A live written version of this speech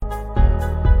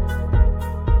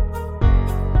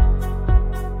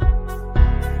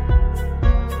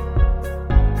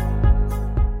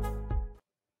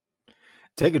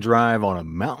Take a drive on a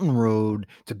mountain road.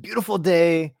 It's a beautiful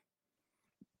day.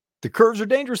 The curves are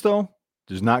dangerous, though.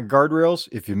 There's not guardrails.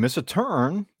 If you miss a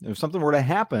turn, if something were to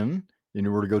happen and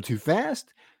you were to go too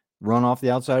fast, run off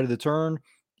the outside of the turn,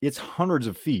 it's hundreds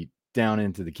of feet down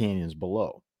into the canyons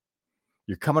below.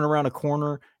 You're coming around a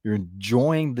corner. You're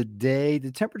enjoying the day.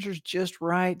 The temperature's just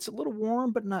right. It's a little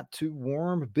warm, but not too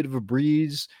warm. A bit of a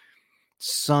breeze.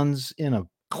 Sun's in a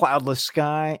cloudless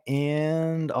sky.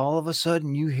 And all of a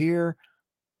sudden, you hear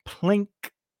plink.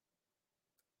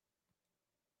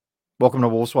 Welcome to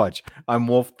Wolf's Watch. I'm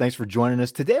Wolf. Thanks for joining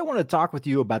us. Today, I want to talk with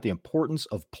you about the importance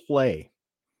of play.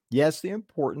 Yes, the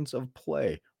importance of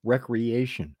play,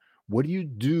 recreation. What do you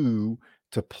do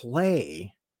to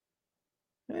play?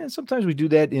 And sometimes we do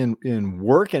that in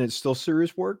work and it's still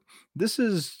serious work. This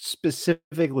is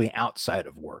specifically outside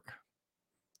of work.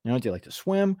 Do you like to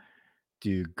swim?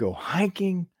 Do you go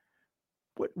hiking?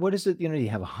 What is it? Do you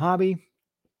have a hobby?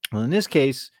 Well, in this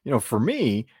case, for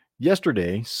me,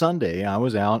 yesterday, Sunday, I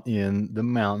was out in the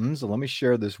mountains. So let me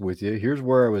share this with you. Here's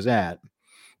where I was at.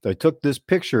 So I took this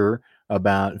picture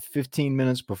about 15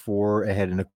 minutes before I had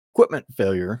an equipment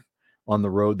failure on the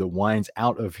road that winds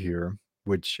out of here,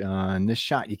 which in this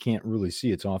shot, you can't really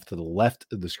see. It's off to the left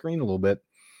of the screen a little bit.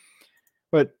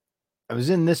 But I was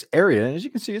in this area, and as you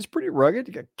can see, it's pretty rugged.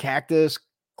 You got cactus,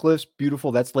 cliffs,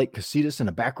 beautiful. That's Lake Casitas in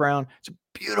the background. It's a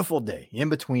beautiful day in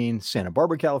between Santa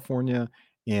Barbara, California,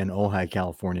 and Ojai,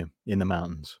 California, in the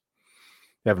mountains.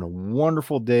 Having a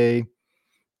wonderful day.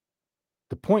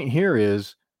 The point here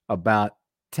is about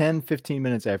 10, 15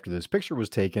 minutes after this picture was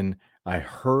taken, I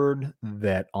heard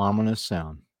that ominous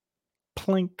sound.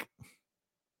 Plink.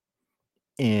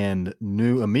 And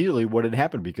knew immediately what had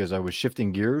happened because I was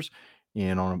shifting gears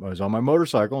and I was on my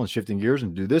motorcycle and shifting gears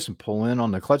and do this and pull in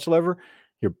on the clutch lever.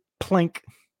 Here, plink,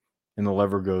 and the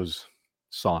lever goes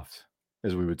soft,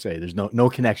 as we would say. There's no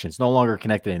connection. It's no longer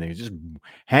connected to anything. It's just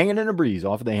hanging in a breeze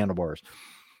off of the handlebars.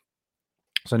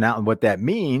 So now what that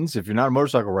means, if you're not a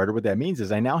motorcycle rider, what that means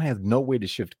is I now have no way to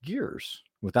shift gears.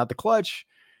 Without the clutch,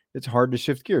 it's hard to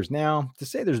shift gears. Now, to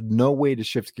say there's no way to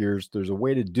shift gears, there's a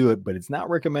way to do it, but it's not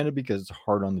recommended because it's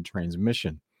hard on the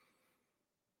transmission.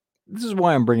 This is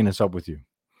why I'm bringing this up with you.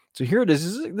 So here it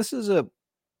is. This is a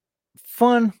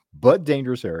fun but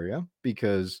dangerous area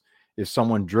because if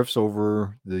someone drifts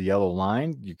over the yellow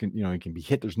line, you can be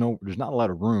hit. There's not a lot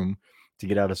of room to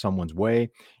get out of someone's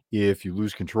way. If you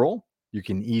lose control, you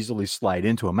can easily slide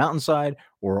into a mountainside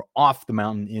or off the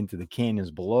mountain into the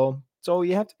canyons below. So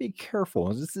you have to be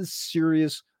careful. This is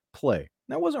serious play.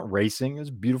 That wasn't racing. It was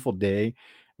a beautiful day.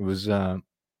 It was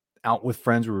out with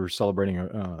friends. We were celebrating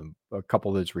a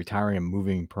couple that's retiring and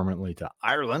moving permanently to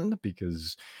Ireland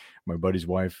because my buddy's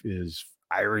wife is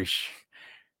Irish.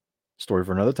 Story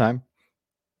for another time.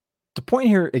 The point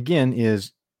here, again,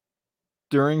 is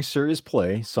during serious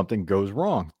play, something goes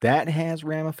wrong. That has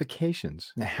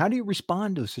ramifications. Now, how do you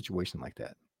respond to a situation like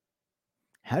that?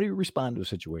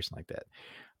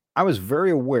 I was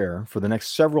very aware for the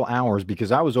next several hours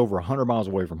because I was over 100 miles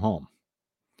away from home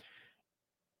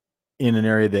in an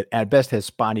area that at best has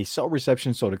spotty cell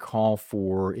reception. So to call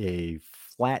for a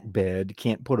flatbed,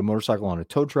 can't put a motorcycle on a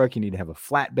tow truck. You need to have a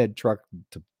flatbed truck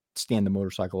to stand the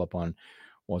motorcycle up on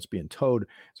while it's being towed.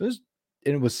 And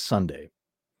it was Sunday.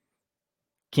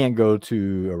 Can't go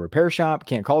to a repair shop,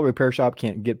 can't call a repair shop,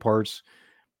 can't get parts.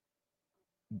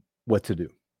 What to do?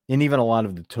 And even a lot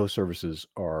of the tow services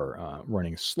are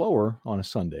running slower on a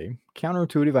Sunday.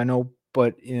 Counterintuitive, I know,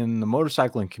 but in the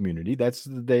motorcycling community, that's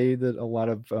the day that a lot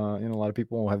of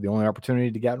people will have the only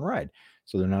opportunity to get out and ride,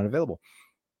 so they're not available.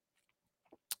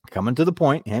 Coming to the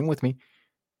point, hang with me.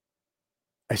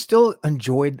 I still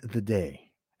enjoyed the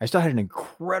day. I still had an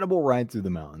incredible ride through the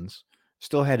mountains.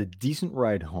 Still had a decent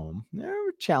ride home. There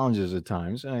were challenges at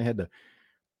times, and I had to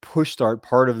push start.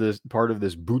 Part of this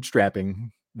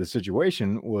bootstrapping the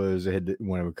situation was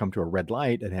when I would come to a red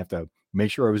light, I'd have to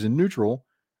make sure I was in neutral,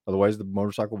 otherwise the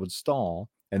motorcycle would stall.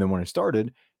 And then when I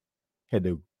started, had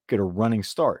to get a running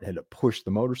start, had to push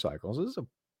the motorcycle. So this is a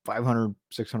 500,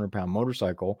 600 pound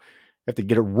motorcycle. I have to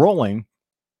get it rolling,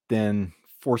 then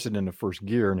force it into first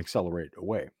gear and accelerate it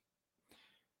away,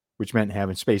 which meant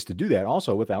having space to do that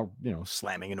also without,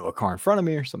 slamming into a car in front of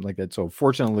me or something like that. So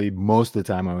fortunately, most of the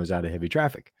time I was out of heavy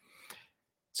traffic.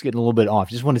 It's getting a little bit off.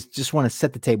 Just want to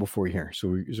set the table for you here so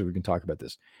we can talk about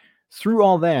this. Through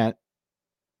all that,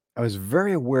 I was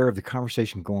very aware of the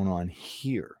conversation going on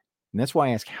here. And that's why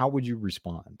I asked, how would you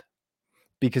respond?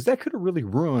 Because that could have really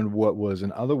ruined what was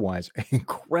an otherwise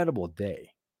incredible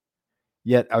day.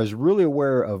 Yet I was really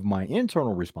aware of my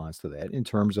internal response to that in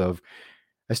terms of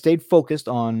I stayed focused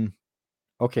on,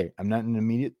 okay, I'm not in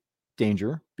immediate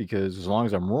danger because as long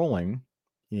as I'm rolling,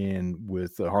 And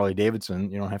with Harley Davidson,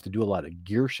 you don't have to do a lot of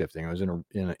gear shifting. I was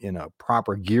in a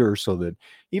proper gear so that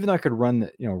even though I could run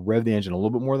rev the engine a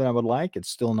little bit more than I would like, it's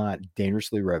still not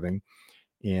dangerously revving.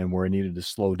 And where I needed to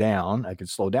slow down, I could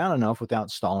slow down enough without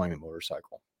stalling the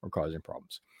motorcycle or causing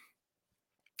problems.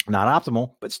 Not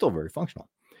optimal, but still very functional.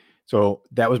 So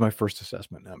that was my first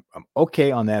assessment. I'm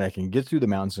okay on that. I can get through the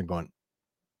mountains and going,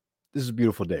 this is a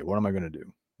beautiful day. What am I going to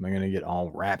do? Am I going to get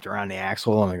all wrapped around the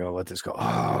axle? Am I going to let this go?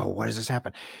 Oh, why does this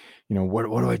happen? What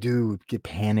do I do? Get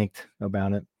panicked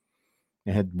about it.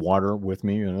 I had water with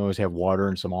me. I always have water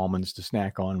and some almonds to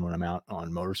snack on when I'm out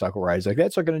on motorcycle rides like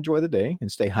that. So I can enjoy the day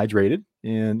and stay hydrated.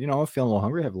 And, I'm feeling a little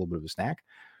hungry, have a little bit of a snack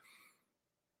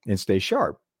and stay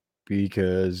sharp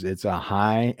because it's a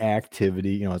high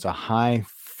activity, it's a high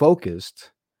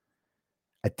focused,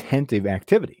 attentive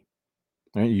activity.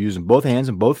 Right? You're using both hands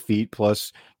and both feet,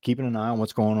 plus keeping an eye on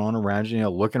what's going on around you,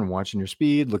 looking, watching your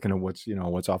speed, looking at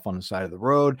what's off on the side of the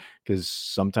road. Because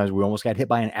sometimes we almost got hit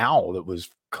by an owl that was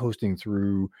coasting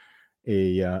through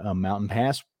a mountain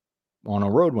pass on a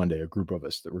road one day, a group of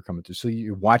us that were coming through. So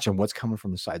you're watching what's coming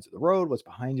from the sides of the road, what's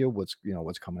behind you, what's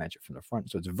coming at you from the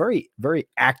front. So it's a very, very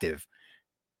active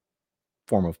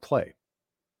form of play.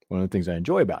 One of the things I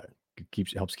enjoy about it,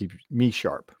 helps keep me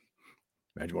sharp.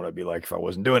 Imagine what I'd be like if I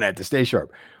wasn't doing that to stay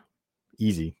sharp.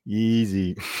 Easy.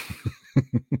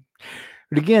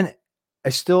 But again,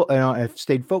 I've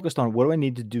stayed focused on what do I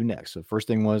need to do next. So the first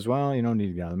thing was, need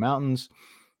to get out of the mountains,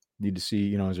 need to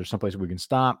see, is there someplace we can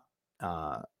stop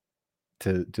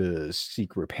to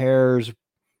seek repairs?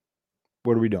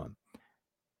 What are we doing?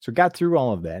 So got through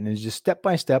all of that, and it's just step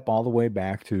by step all the way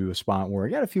back to a spot where I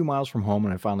got a few miles from home,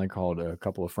 and I finally called a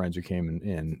couple of friends who came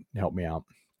and helped me out,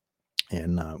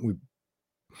 and we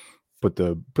put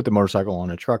the motorcycle on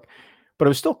a truck. But I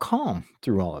was still calm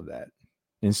through all of that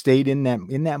and stayed in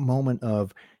that moment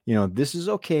of, this is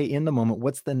okay in the moment.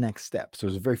 What's the next step? So it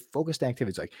was a very focused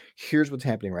activity. It's like, here's what's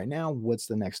happening right now. What's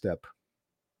the next step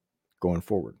going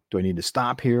forward? Do I need to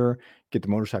stop here, get the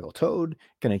motorcycle towed?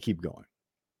 Can I keep going?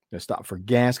 Can I stop for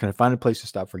gas? Can I find a place to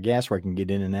stop for gas where I can get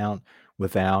in and out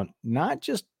without not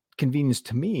just convenience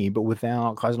to me, but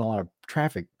without causing a lot of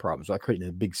traffic problems, without creating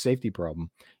a big safety problem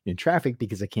in traffic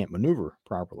because I can't maneuver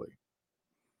properly?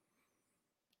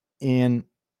 And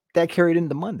that carried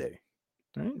into Monday.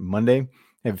 Right? Monday,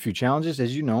 have a few challenges.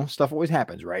 As you know, stuff always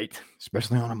happens, right?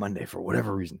 Especially on a Monday for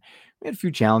whatever reason. We had a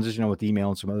few challenges, with email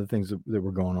and some other things that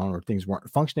were going on or things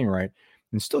weren't functioning right.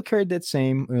 And still carried that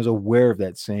same, I was aware of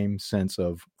that same sense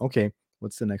of, okay,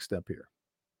 what's the next step here?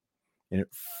 And it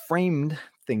framed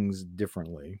things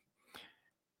differently,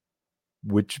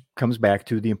 which comes back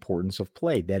to the importance of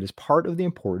play. That is part of the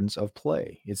importance of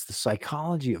play. It's the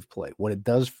psychology of play, what it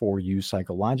does for you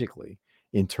psychologically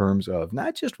in terms of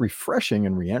not just refreshing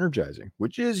and re-energizing,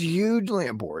 which is hugely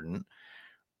important,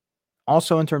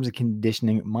 also in terms of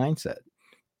conditioning mindset.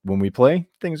 When we play,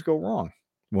 things go wrong.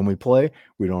 When we play,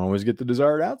 we don't always get the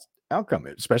desired outcome,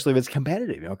 especially if it's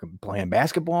competitive. Playing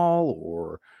basketball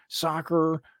or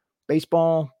soccer,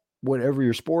 baseball, whatever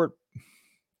your sport,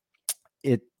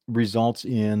 it results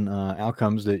in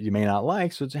outcomes that you may not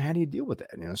like. So it's how do you deal with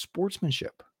that?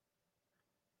 Sportsmanship.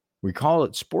 We call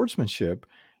it sportsmanship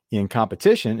in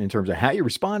competition in terms of how you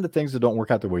respond to things that don't work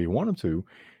out the way you want them to.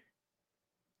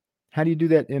 How do you do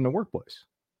that in the workplace?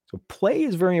 So play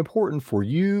is very important for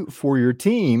you, for your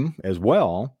team as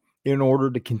well, in order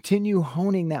to continue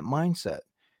honing that mindset,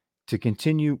 to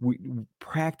continue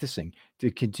practicing,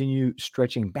 to continue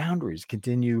stretching boundaries,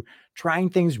 continue trying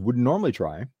things you wouldn't normally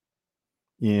try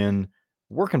in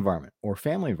work environment or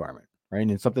family environment, right?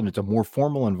 And something that's a more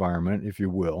formal environment, if you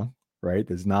will, right?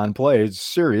 That's non-play, it's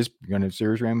serious, you're going to have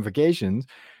serious ramifications.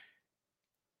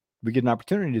 We get an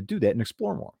opportunity to do that and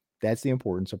explore more. That's the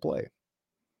importance of play.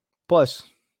 Plus,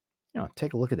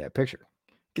 take a look at that picture.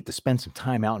 Get to spend some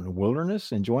time out in the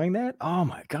wilderness enjoying that. Oh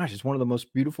my gosh, it's one of the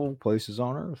most beautiful places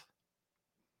on earth.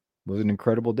 It was an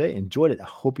incredible day. Enjoyed it. I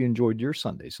hope you enjoyed your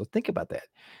Sunday. So think about that.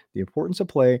 The importance of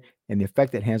play and the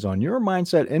effect it has on your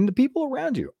mindset and the people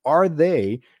around you. Are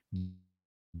they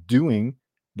doing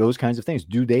those kinds of things?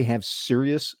 Do they have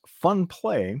serious fun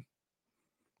play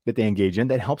that they engage in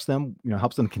that helps them,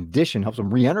 helps them condition, helps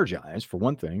them re-energize for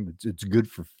one thing? It's good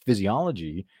for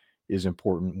physiology, is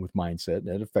important with mindset.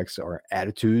 That affects our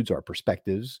attitudes, our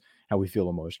perspectives, how we feel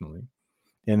emotionally.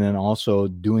 And then also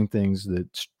doing things that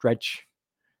stretch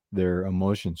their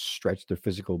emotions, stretch their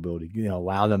physical ability,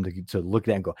 allow them to look at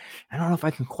that and go, I don't know if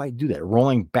I can quite do that.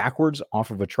 Rolling backwards off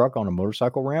of a truck on a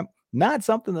motorcycle ramp, not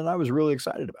something that I was really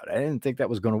excited about. I didn't think that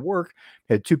was going to work.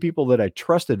 Had two people that I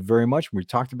trusted very much. We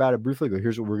talked about it briefly. Go,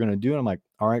 here's what we're going to do. And I'm like,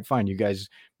 all right, fine. You guys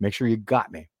make sure you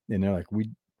got me. And they're like, we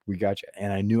got you.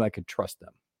 And I knew I could trust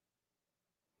them.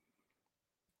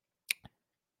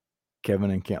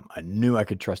 Kevin and Kim. I knew I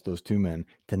could trust those two men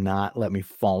to not let me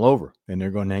fall over. And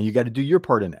they're going, now you got to do your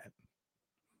part in that.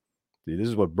 See, this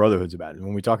is what brotherhood's about. And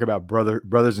when we talk about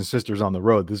brothers and sisters on the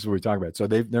road, this is what we talk about. So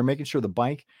they're making sure the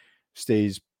bike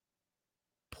stays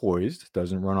poised,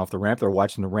 doesn't run off the ramp. They're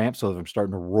watching the ramp. So if I'm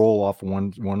starting to roll off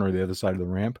one or the other side of the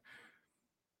ramp,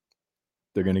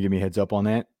 they're going to give me a heads up on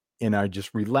that. And I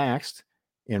just relaxed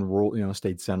and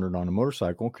stayed centered on the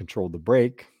motorcycle, controlled the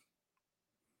brake,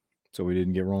 so we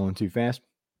didn't get rolling too fast.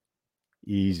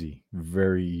 Easy,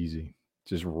 very easy.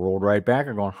 Just rolled right back.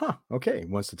 I'm going, okay.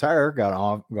 Once the tire got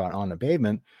on the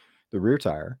pavement, the rear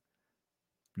tire,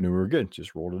 knew we were good.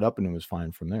 Just rolled it up and it was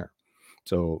fine from there.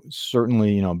 So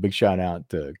certainly, big shout out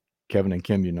to Kevin and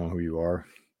Kim. You know who you are.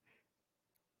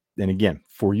 And again,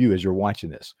 for you as you're watching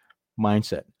this,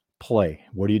 mindset, play.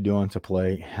 What are you doing to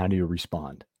play? How do you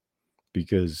respond?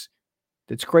 Because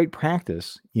it's great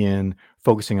practice in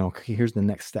focusing on, okay, here's the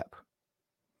next step.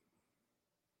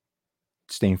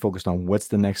 Staying focused on what's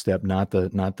the next step, not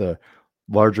the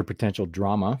larger potential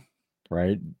drama,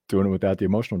 right? Doing it without the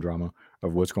emotional drama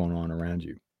of what's going on around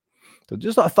you. So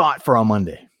just a thought for on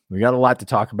Monday. We got a lot to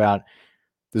talk about.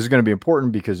 This is going to be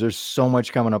important because there's so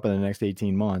much coming up in the next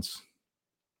 18 months.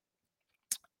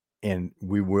 And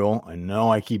I know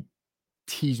I keep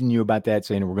teasing you about that,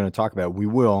 saying we're going to talk about it. We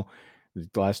will. There's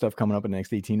a lot of stuff coming up in the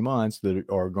next 18 months that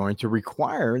are going to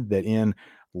require that in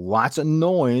lots of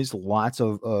noise, lots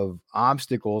of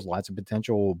obstacles, lots of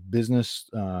potential business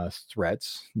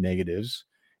threats, negatives,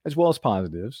 as well as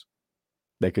positives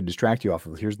that could distract you off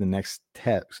of. Here's the next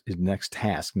task,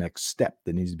 next step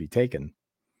that needs to be taken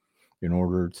in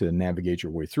order to navigate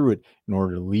your way through it, in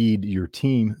order to lead your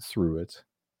team through it.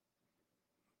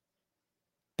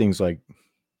 Things like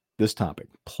this topic,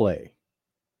 play,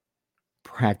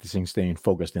 practicing staying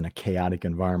focused in a chaotic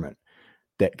environment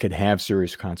that could have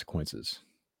serious consequences.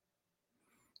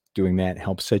 Doing that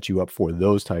helps set you up for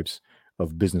those types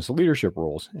of business leadership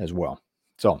roles as well.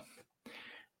 So,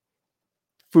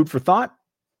 food for thought.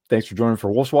 Thanks for joining for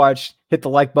Wolf's Watch. Hit the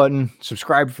like button.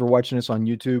 Subscribe if you're watching this on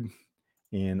YouTube.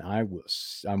 And I'm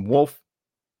Wolf.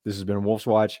 This has been Wolf's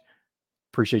Watch.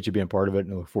 Appreciate you being part of it,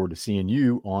 and I look forward to seeing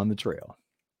you on the trail.